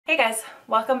Hey guys,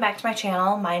 welcome back to my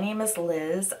channel. My name is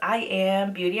Liz. I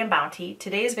am Beauty and Bounty.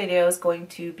 Today's video is going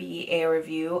to be a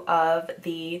review of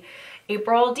the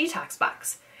April Detox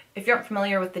box. If you aren't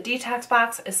familiar with the Detox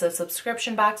box, it's a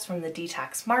subscription box from the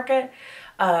Detox Market.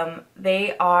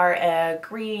 They are a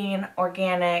green,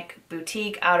 organic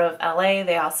boutique out of LA.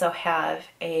 They also have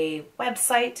a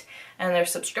website, and their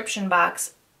subscription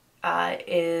box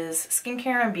is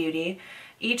skincare and beauty.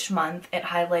 Each month it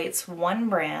highlights one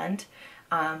brand.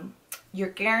 You're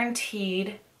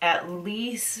guaranteed at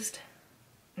least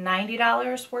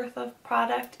 $90 worth of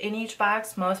product in each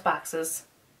box. Most boxes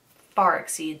far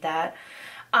exceed that.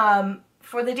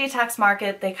 For the Detox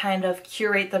Market, they kind of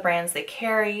curate the brands they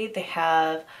carry. They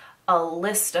have a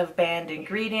list of banned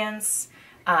ingredients.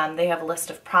 They have a list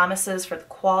of promises for the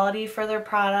quality for their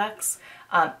products.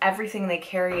 Everything they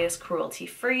carry is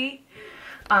cruelty-free.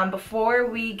 Before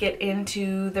we get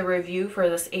into the review for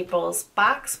this April's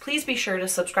box, please be sure to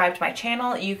subscribe to my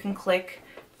channel. You can click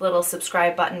the little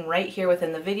subscribe button right here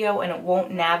within the video and it won't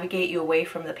navigate you away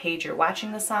from the page you're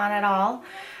watching this on at all.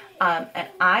 And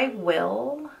I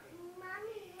will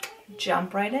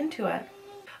jump right into it.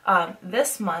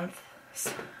 This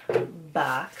month's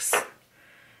box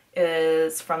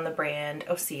is from the brand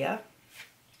Osea.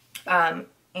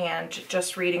 And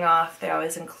just reading off, they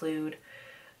always include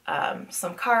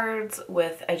some cards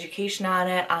with education on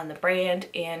it, on the brand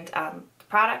and the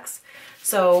products.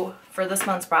 So for this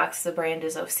month's box, the brand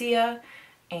is Osea,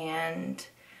 and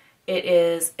it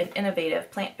is an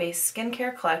innovative plant-based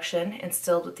skincare collection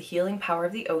instilled with the healing power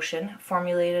of the ocean,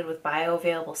 formulated with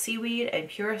bioavailable seaweed and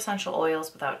pure essential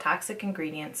oils without toxic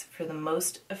ingredients for the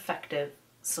most effective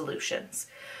solutions.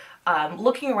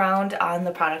 Looking around on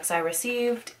the products I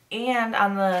received and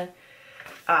on the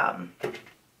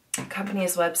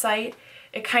company's website,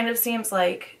 it kind of seems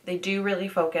like they do really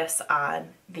focus on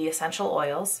the essential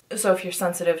oils. So if you're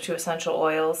sensitive to essential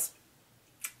oils,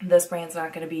 this brand's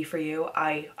not going to be for you.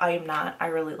 I am not. I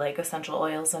really like essential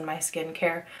oils in my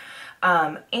skincare.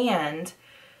 And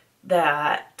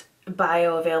that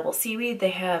bioavailable seaweed,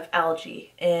 they have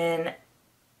algae in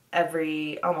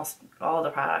almost all the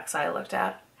products I looked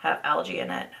at have algae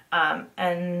in it.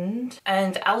 And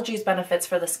algae's benefits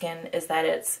for the skin is that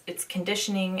it's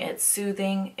conditioning, it's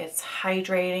soothing, it's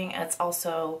hydrating, it's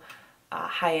also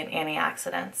high in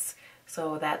antioxidants.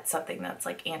 So that's something that's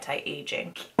like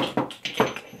anti-aging.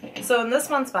 So in this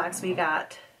month's box we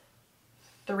got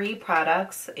 3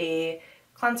 products, a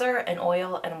cleanser, an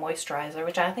oil, and a moisturizer,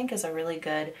 which I think is a really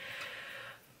good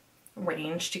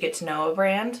range to get to know a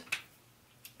brand.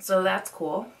 So that's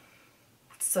cool.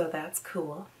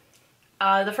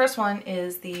 The first one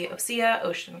is the Osea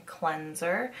Ocean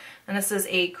Cleanser, and this is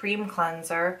a cream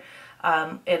cleanser.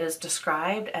 It is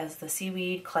described as the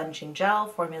seaweed cleansing gel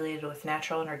formulated with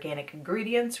natural and organic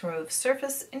ingredients, removes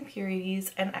surface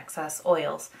impurities and excess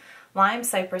oils. Lime,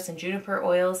 cypress, and juniper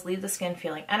oils leave the skin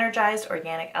feeling energized.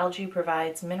 Organic algae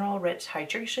provides mineral-rich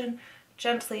hydration,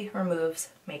 gently removes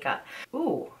makeup.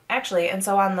 Ooh, actually, and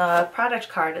so on the product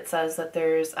card it says that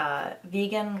there's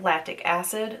vegan lactic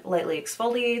acid, lightly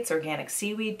exfoliates, organic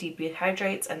seaweed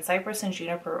dehydrates, and cypress and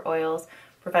juniper oils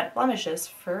prevent blemishes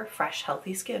for fresh,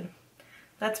 healthy skin.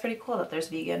 That's pretty cool that there's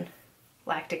vegan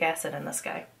lactic acid in this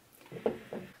guy.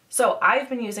 So I've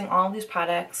been using all of these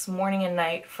products morning and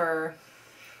night for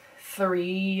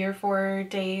 3 or 4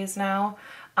 days now.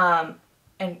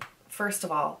 And first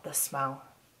of all, the smell.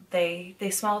 They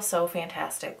smell so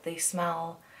fantastic. They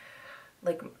smell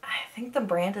like, I think the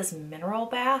brand is Mineral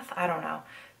Bath. I don't know.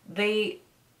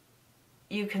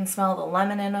 You can smell the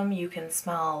lemon in them. You can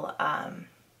smell, a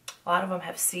lot of them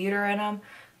have cedar in them.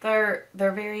 They're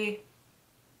very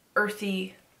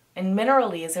earthy and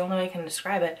minerally is the only way I can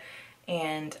describe it,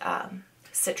 and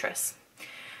citrus.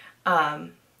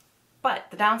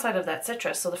 But the downside of that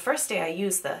citrus, so the first day I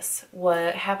used this,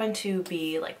 what happened to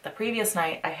be like the previous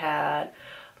night I had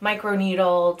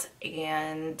microneedled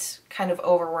and kind of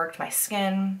overworked my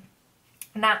skin,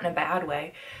 not in a bad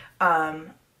way.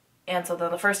 And so then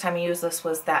the first time I used this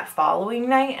was that following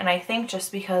night, and I think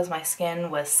just because my skin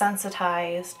was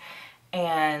sensitized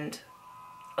and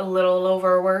a little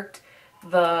overworked,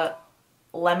 the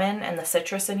lemon and the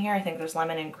citrus in here, I think there's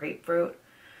lemon and grapefruit.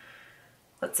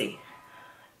 Let's see.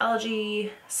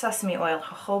 Algae, sesame oil,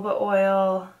 jojoba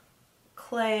oil,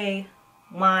 clay,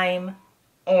 lime,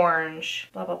 orange,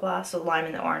 blah blah blah, so lime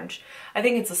and the orange. I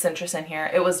think it's the citrus in here.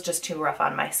 It was just too rough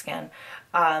on my skin.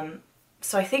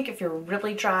 So I think if you're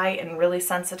really dry and really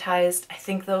sensitized, I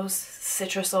think those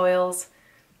citrus oils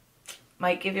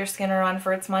might give your skin a run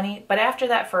for its money. But after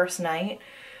that first night,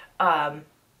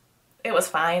 it was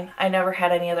fine. I never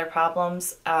had any other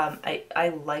problems.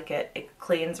 I like it. It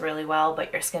cleans really well,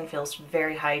 but your skin feels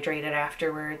very hydrated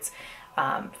afterwards,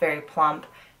 very plump,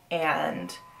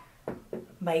 and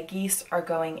my geese are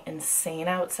going insane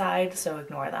outside, so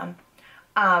ignore them.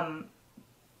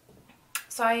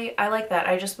 So I like that.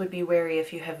 I just would be wary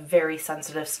if you have very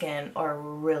sensitive skin or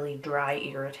really dry,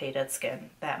 irritated skin.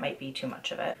 That might be too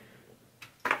much of it.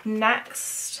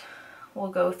 Next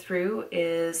we'll go through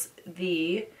is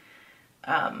the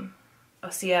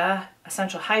Osea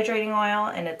Essential Hydrating Oil,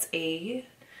 and it's a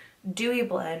dewy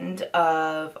blend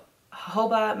of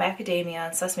jojoba, macadamia,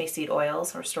 and sesame seed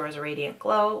oils. Restores a radiant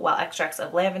glow, while extracts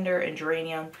of lavender and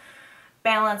geranium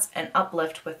balance and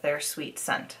uplift with their sweet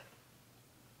scent.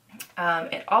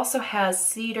 It also has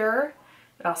cedar,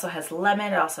 it also has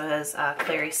lemon, it also has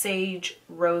clary sage,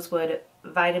 rosewood,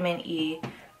 vitamin E,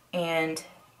 and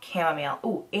chamomile.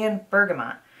 Ooh, and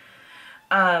bergamot.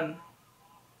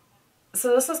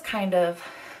 So this is kind of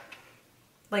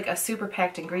like a super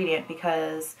packed ingredient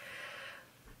because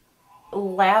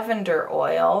lavender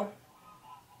oil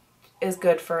is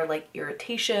good for like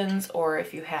irritations, or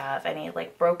if you have any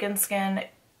like broken skin,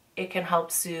 it can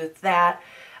help soothe that.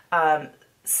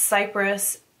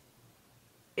 Cypress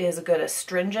is a good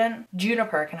astringent.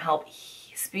 Juniper can help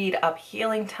speed up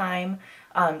healing time.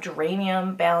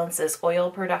 Geranium balances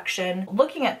oil production.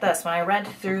 Looking at this, when I read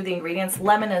through the ingredients,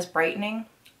 lemon is brightening.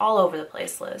 All over the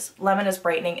place, Liz. Lemon is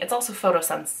brightening. It's also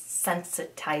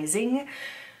photosensitizing,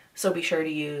 so be sure to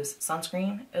use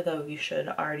sunscreen, although you should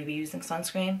already be using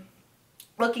sunscreen.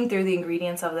 Looking through the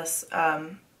ingredients of this,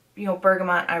 you know,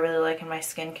 bergamot I really like in my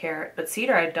skincare, but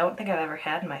cedar I don't think I've ever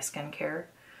had in my skincare.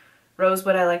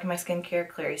 Rosewood I like in my skincare.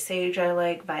 Clary sage I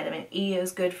like. Vitamin E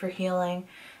is good for healing.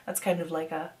 That's kind of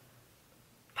like a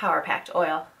power-packed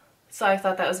oil. So I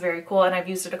thought that was very cool, and I've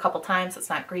used it a couple times. It's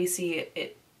not greasy.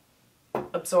 It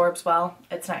absorbs well.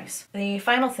 It's nice. The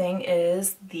final thing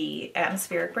is the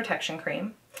Atmospheric Protection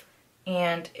Cream,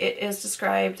 and it is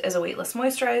described as a weightless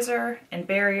moisturizer and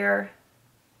barrier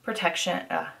protection.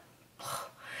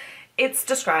 It's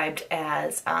described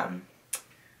as a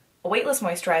weightless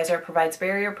moisturizer, provides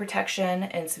barrier protection,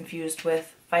 and it's infused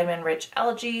with vitamin-rich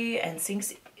algae and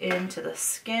sinks into the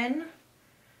skin.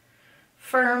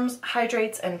 Firms,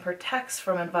 hydrates, and protects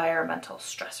from environmental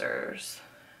stressors.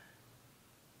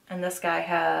 And this guy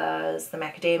has the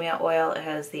macadamia oil, it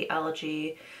has the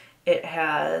algae, it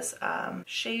has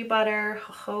shea butter,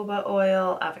 jojoba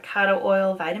oil, avocado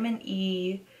oil, vitamin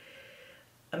E,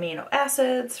 amino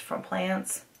acids from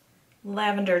plants,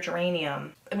 lavender,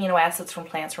 geranium. Amino acids from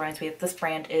plants reminds me that this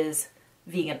brand is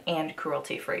vegan and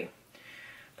cruelty free.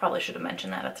 Probably should have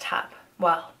mentioned that at the top.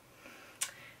 Well,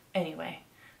 anyway,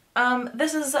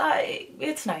 this is,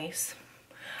 it's nice.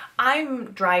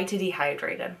 I'm dry to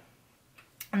dehydrated.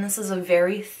 And this is a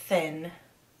very thin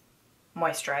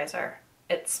moisturizer.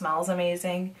 It smells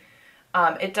amazing.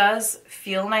 It does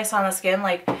feel nice on the skin.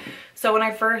 Like, so when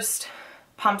I first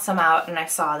pumped some out and I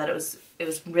saw that it was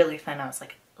really thin, I was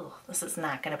like, oh, this is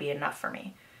not going to be enough for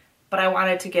me. But I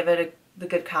wanted to give it the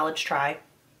good college try.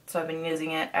 So I've been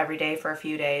using it every day for a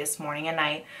few days, morning and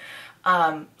night.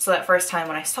 So that first time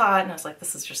when I saw it, and I was like,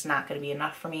 this is just not going to be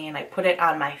enough for me. And I put it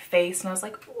on my face and I was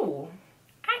like, ooh,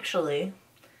 actually,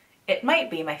 it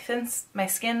might be. My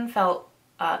skin felt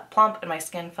plump and my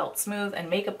skin felt smooth, and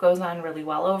makeup goes on really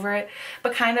well over it.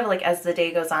 But kind of like as the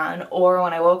day goes on, or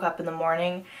when I woke up in the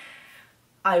morning,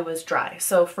 I was dry.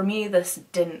 So for me, this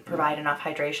didn't provide enough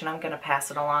hydration. I'm going to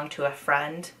pass it along to a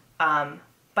friend.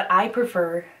 But I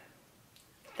prefer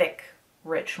thick,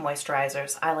 rich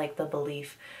moisturizers. I like the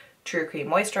Belief True Cream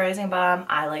Moisturizing Balm.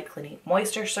 I like Clinique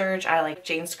Moisture Surge. I like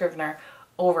Jane Scrivener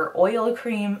over oil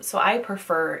cream. So I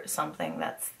prefer something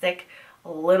that's thick,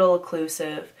 a little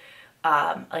occlusive.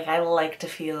 Like I like to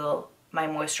feel my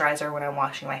moisturizer when I'm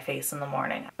washing my face in the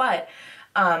morning. But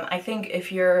I think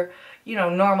if you're, you know,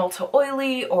 normal to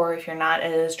oily, or if you're not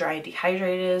as dry and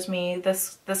dehydrated as me,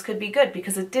 this could be good,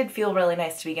 because it did feel really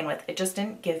nice to begin with. It just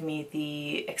didn't give me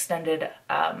the extended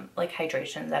like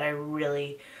hydration that I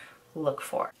really look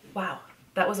for. Wow,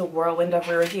 that was a whirlwind of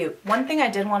a review. One thing I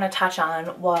did want to touch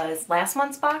on was last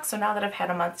month's box. So now that I've had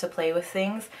a month to play with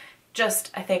things,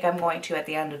 I think I'm going to, at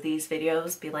the end of these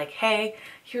videos, be like, hey,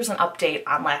 here's an update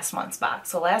on last month's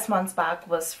box. So last month's box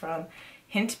was from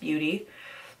Hint Beauty,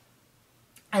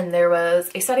 and there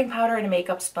was a setting powder and a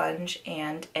makeup sponge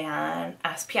and an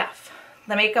SPF.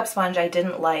 The makeup sponge I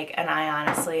didn't like, and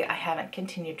I haven't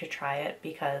continued to try it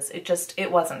because it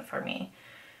wasn't for me,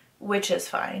 which is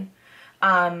fine.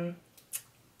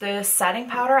 The setting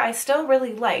powder I still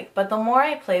really like, but the more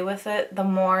I play with it, the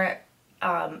more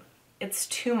it's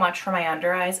too much for my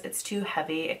under eyes. It's too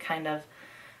heavy. It kind of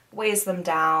weighs them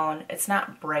down. It's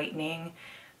not brightening.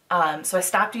 So I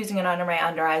stopped using it under my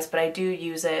under eyes, but I do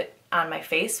use it on my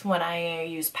face when I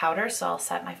use powder. So I'll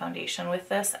set my foundation with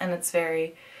this, and it's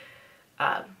very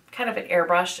kind of an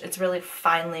airbrush. It's really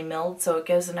finely milled, so it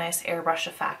gives a nice airbrush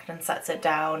effect and sets it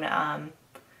down.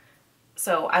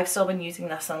 So I've still been using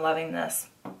this and loving this.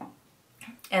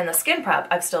 And the skin prep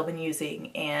I've still been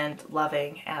using and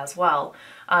loving as well.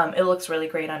 It looks really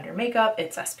great under makeup.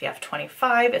 It's SPF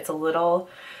 25. It's a little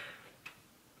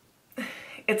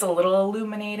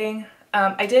illuminating.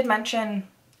 I did mention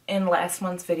in last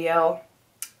month's video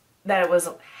that it was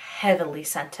heavily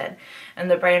scented, and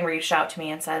the brand reached out to me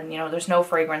and said, you know, there's no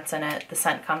fragrance in it. The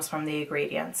scent comes from the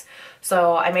ingredients.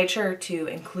 So I made sure to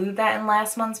include that in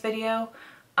last month's video.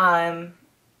 And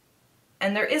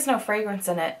there is no fragrance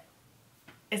in it.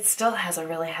 It still has a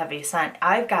really heavy scent.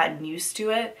 I've gotten used to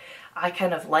it. I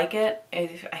kind of like it. I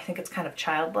think it's kind of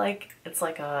childlike. It's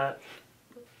like a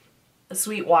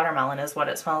sweet watermelon is what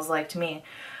it smells like to me.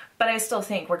 But I still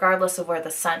think, regardless of where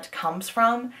the scent comes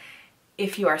from,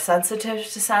 if you are sensitive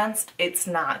to scents, it's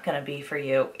not going to be for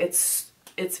you. It's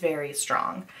very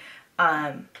strong.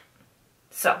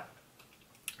 So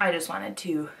I just wanted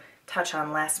to touch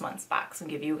on last month's box and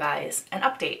give you guys an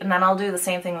update. And then I'll do the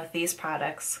same thing with these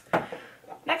products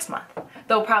next month.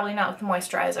 Though probably not with the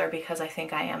moisturizer, because I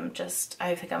think I'm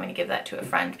going to give that to a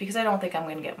friend, because I don't think I'm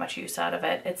going to get much use out of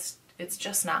it. It's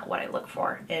just not what I look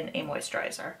for in a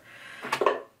moisturizer.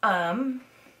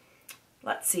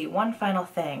 Let's see, one final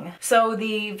thing. So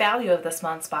the value of this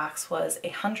month's box was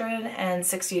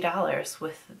 $160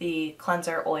 with the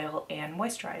cleanser, oil, and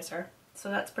moisturizer. So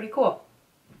that's pretty cool.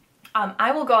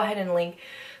 I will go ahead and link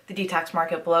the Detox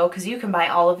Market below, because you can buy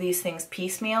all of these things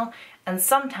piecemeal, and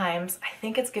sometimes I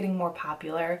think it's getting more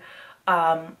popular,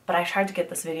 but I tried to get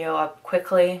this video up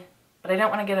quickly, but I don't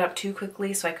want to get it up too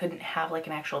quickly, so I couldn't have like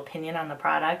an actual opinion on the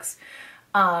products.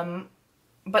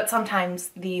 But sometimes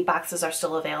the boxes are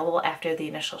still available after the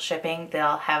initial shipping.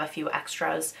 They'll have a few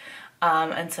extras,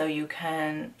 and so you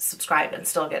can subscribe and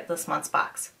still get this month's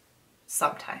box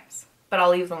sometimes. But I'll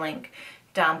leave the link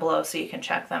down below so you can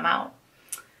check them out.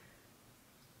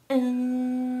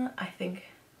 I think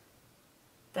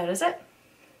that is it.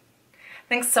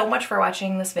 Thanks so much for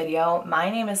watching this video. My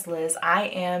name is Liz. I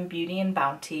am Beauty and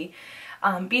Bounty.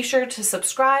 Be sure to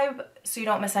subscribe so you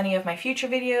don't miss any of my future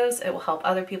videos. It will help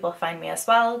other people find me as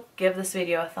well. Give this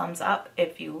video a thumbs up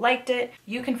if you liked it.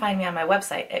 You can find me on my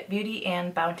website at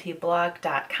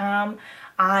beauty.and.bounty.com.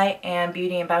 I am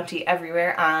Beauty and Bounty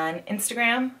everywhere on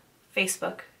Instagram,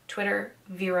 Facebook, Twitter,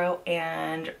 Vero,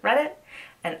 and Reddit.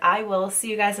 And I will see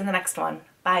you guys in the next one.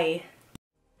 Bye.